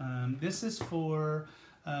this. This is for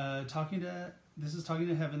talking to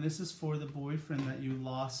heaven. This is for the boyfriend that you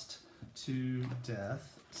lost to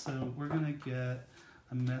death. So we're going to get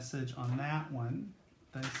a message on that one.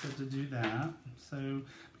 They said to do that. So,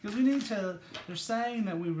 because we need to, they're saying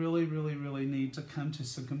that we really, really, really need to come to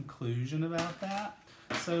some conclusion about that.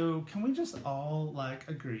 So, can we just all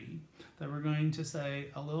agree that we're going to say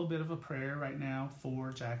a little bit of a prayer right now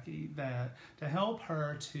for Jackie, that to help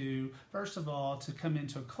her to, first of all, to come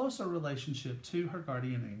into a closer relationship to her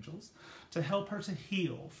guardian angels, to help her to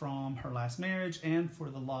heal from her last marriage and for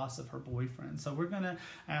the loss of her boyfriend. So we're going to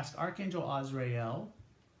ask Archangel Azrael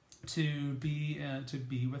to be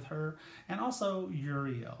with her, and also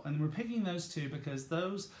Uriel. And we're picking those two because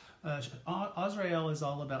those Azrael is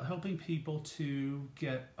all about helping people to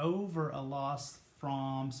get over a loss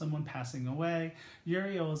from someone passing away.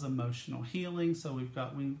 Uriel is emotional healing, so we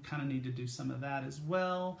kind of need to do some of that as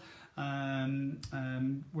well.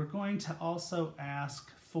 We're going to also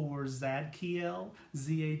ask for Zadkiel,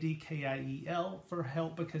 Zadkiel, for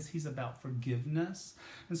help because he's about forgiveness.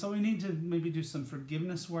 And so we need to maybe do some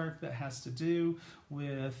forgiveness work that has to do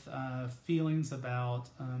with feelings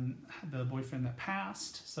about the boyfriend that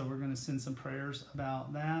passed. So we're going to send some prayers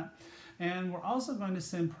about that. And we're also going to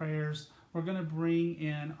send prayers. We're going to bring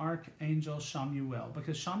in Archangel Shamuel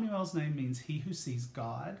because Shamuel's name means he who sees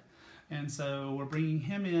God. And so we're bringing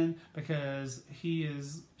him in because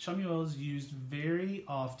Shamuel is used very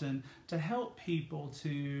often to help people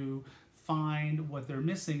to find what they're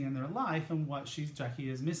missing in their life. And what Jackie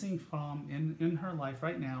is missing from in her life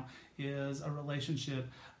right now is a relationship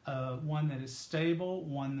one that is stable,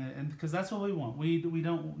 one that, and because that's what we want. We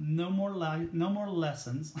don't, no more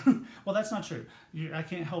lessons. Well, that's not true. I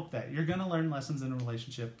can't help that. You're going to learn lessons in a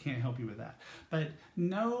relationship. Can't help you with that. But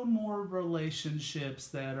no more relationships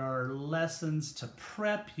that are lessons to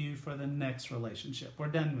prep you for the next relationship. We're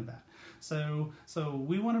done with that. So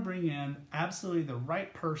we want to bring in absolutely the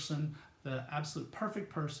right person, the absolute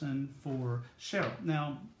perfect person for Cheryl.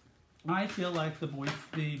 Now, I feel like the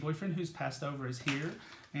boyfriend who's passed over is here,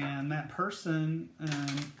 and that person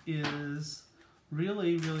is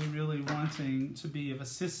really, really, really wanting to be of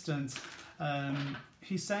assistance.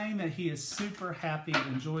 He's saying that he is super happy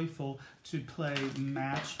and joyful to play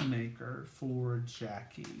matchmaker for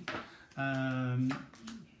Jackie.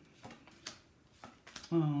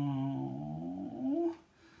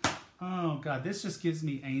 Oh God, this just gives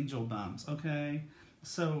me angel bumps, okay?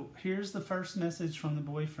 So here's the first message from the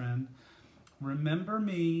boyfriend. Remember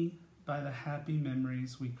me by the happy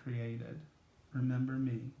memories we created. Remember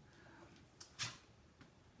me.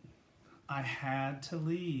 I had to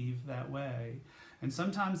leave that way. And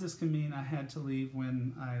sometimes this can mean I had to leave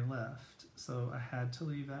when I left. So I had to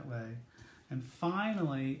leave that way. And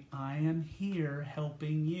finally, I am here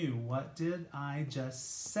helping you. What did I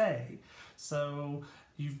just say? So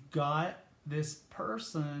you've got this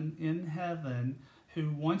person in heaven who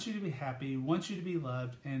wants you to be happy, wants you to be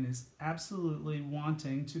loved, and is absolutely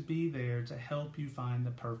wanting to be there to help you find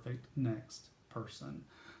the perfect next person.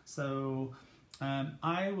 So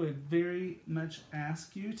I would very much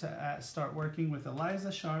ask you to start working with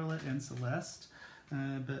Eliza, Charlotte, and Celeste,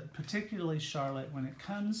 but particularly Charlotte when it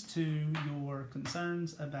comes to your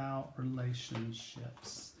concerns about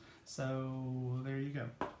relationships. So there you go.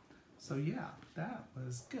 So yeah, that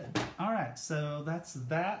was good. All right, so that's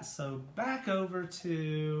that. So back over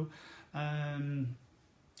to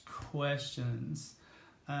questions.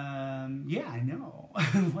 Yeah, I know.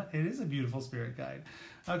 It is a beautiful spirit guide.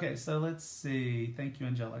 Okay, so let's see. Thank you,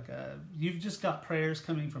 Angelica. You've just got prayers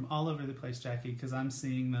coming from all over the place, Jackie, because I'm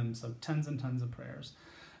seeing them. So tons and tons of prayers.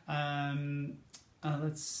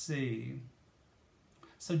 Let's see.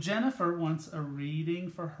 So Jennifer wants a reading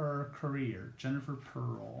for her career. Jennifer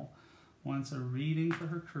Pearl wants a reading for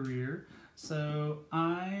her career. So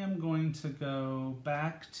I am going to go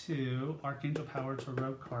back to Archangel Power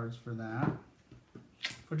Tarot cards for that.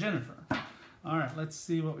 For Jennifer. All right, let's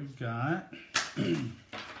see what we've got.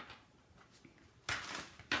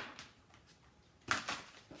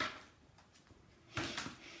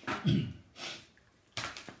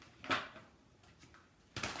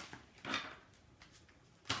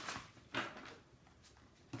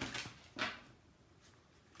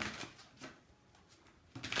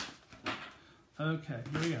 Okay,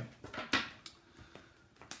 here we go.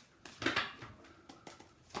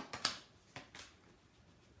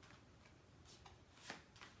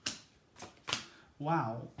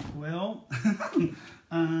 Wow. Well,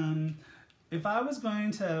 if I was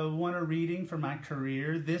going to want a reading for my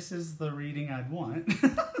career, this is the reading I'd want.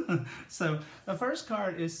 So the first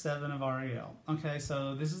card is Seven of Ariel. Okay,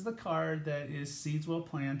 so this is the card that is seeds well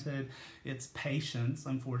planted. It's patience.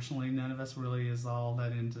 Unfortunately, none of us really is all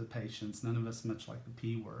that into patience. None of us much like the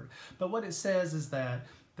P word. But what it says is that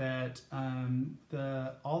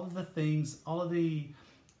all of the things, all of the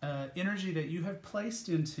energy that you have placed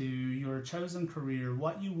into your chosen career,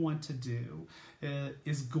 what you want to do,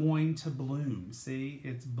 is going to bloom. See,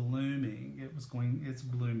 it's blooming. It's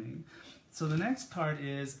blooming. So the next card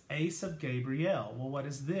is Ace of Gabriel. Well, what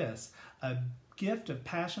is this? A gift of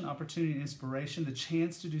passion, opportunity, and inspiration, the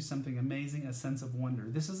chance to do something amazing, a sense of wonder.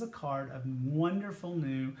 This is a card of wonderful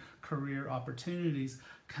new career opportunities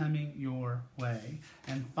coming your way.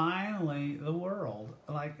 And finally, the World.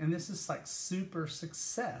 And this is like super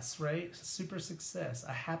success, right? Super success,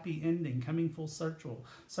 a happy ending, coming full circle,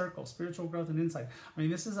 spiritual growth and insight. I mean,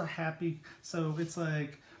 this is a happy, so it's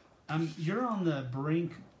like, you're on the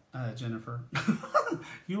brink, Jennifer.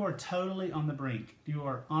 You are totally on the brink. You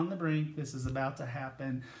are on the brink. This is about to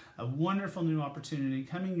happen. A wonderful new opportunity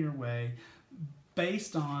coming your way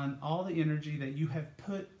based on all the energy that you have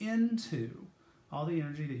put into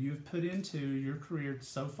your career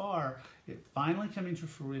so far, it finally coming to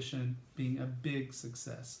fruition, being a big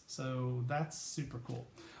success. So that's super cool.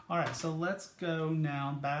 All right, so let's go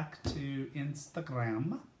now back to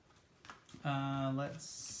Instagram. Let's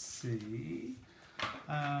see.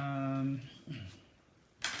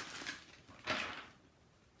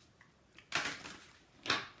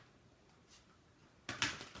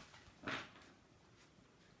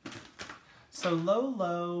 So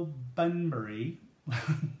Lolo Bunbury,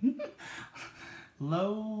 it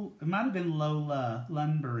might have been Lola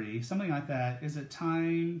Lunbury, something like that. Is it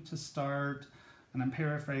time to start And I'm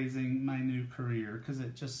paraphrasing my new career because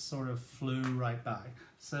it just sort of flew right by.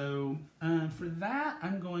 So for that,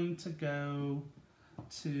 I'm going to go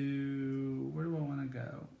to, where do I want to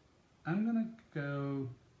go? I'm gonna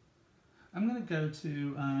go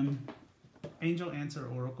to Angel Answer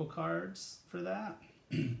Oracle cards for that.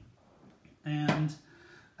 And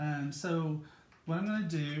so what I'm going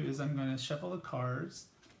to do is I'm going to shuffle the cards.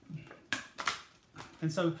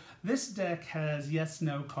 And so this deck has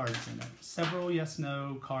yes/no cards in it. Several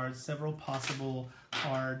yes/no cards, several possible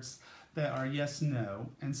cards that are yes/no.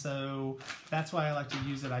 And so that's why I like to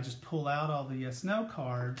use it. I just pull out all the yes/no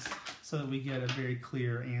cards so that we get a very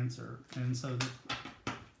clear answer. And so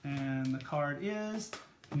the card is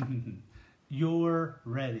you're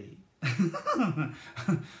ready.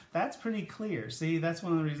 That's pretty clear. See, that's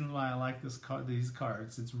one of the reasons why I like these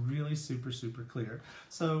cards. It's really super, super clear.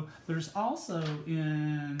 So there's also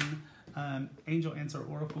in Angel Answer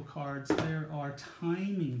Oracle cards, there are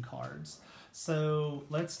timing cards. So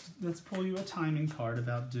let's pull you a timing card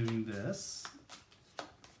about doing this.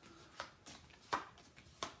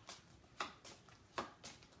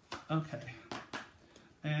 Okay.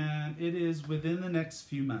 And it is within the next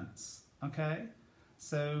few months. Okay?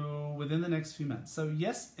 So within the next few months. So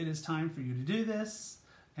yes, it is time for you to do this,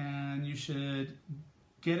 and you should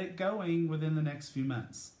get it going within the next few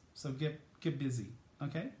months. So get busy,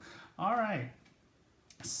 okay? All right.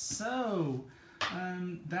 So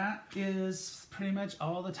that is pretty much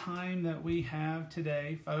all the time that we have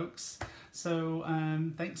today, folks. So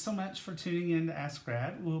thanks so much for tuning in to Ask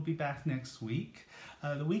Brad. We'll be back next week.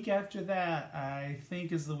 The week after that, I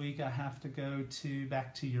think, is the week I have to go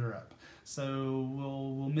back to Europe. So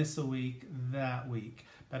we'll miss a week that week.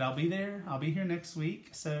 But I'll be there. I'll be here next week.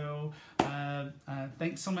 So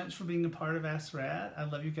thanks so much for being a part of Ask Rad. I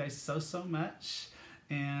love you guys so, so much.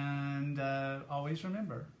 And always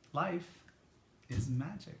remember, life is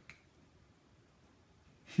magic.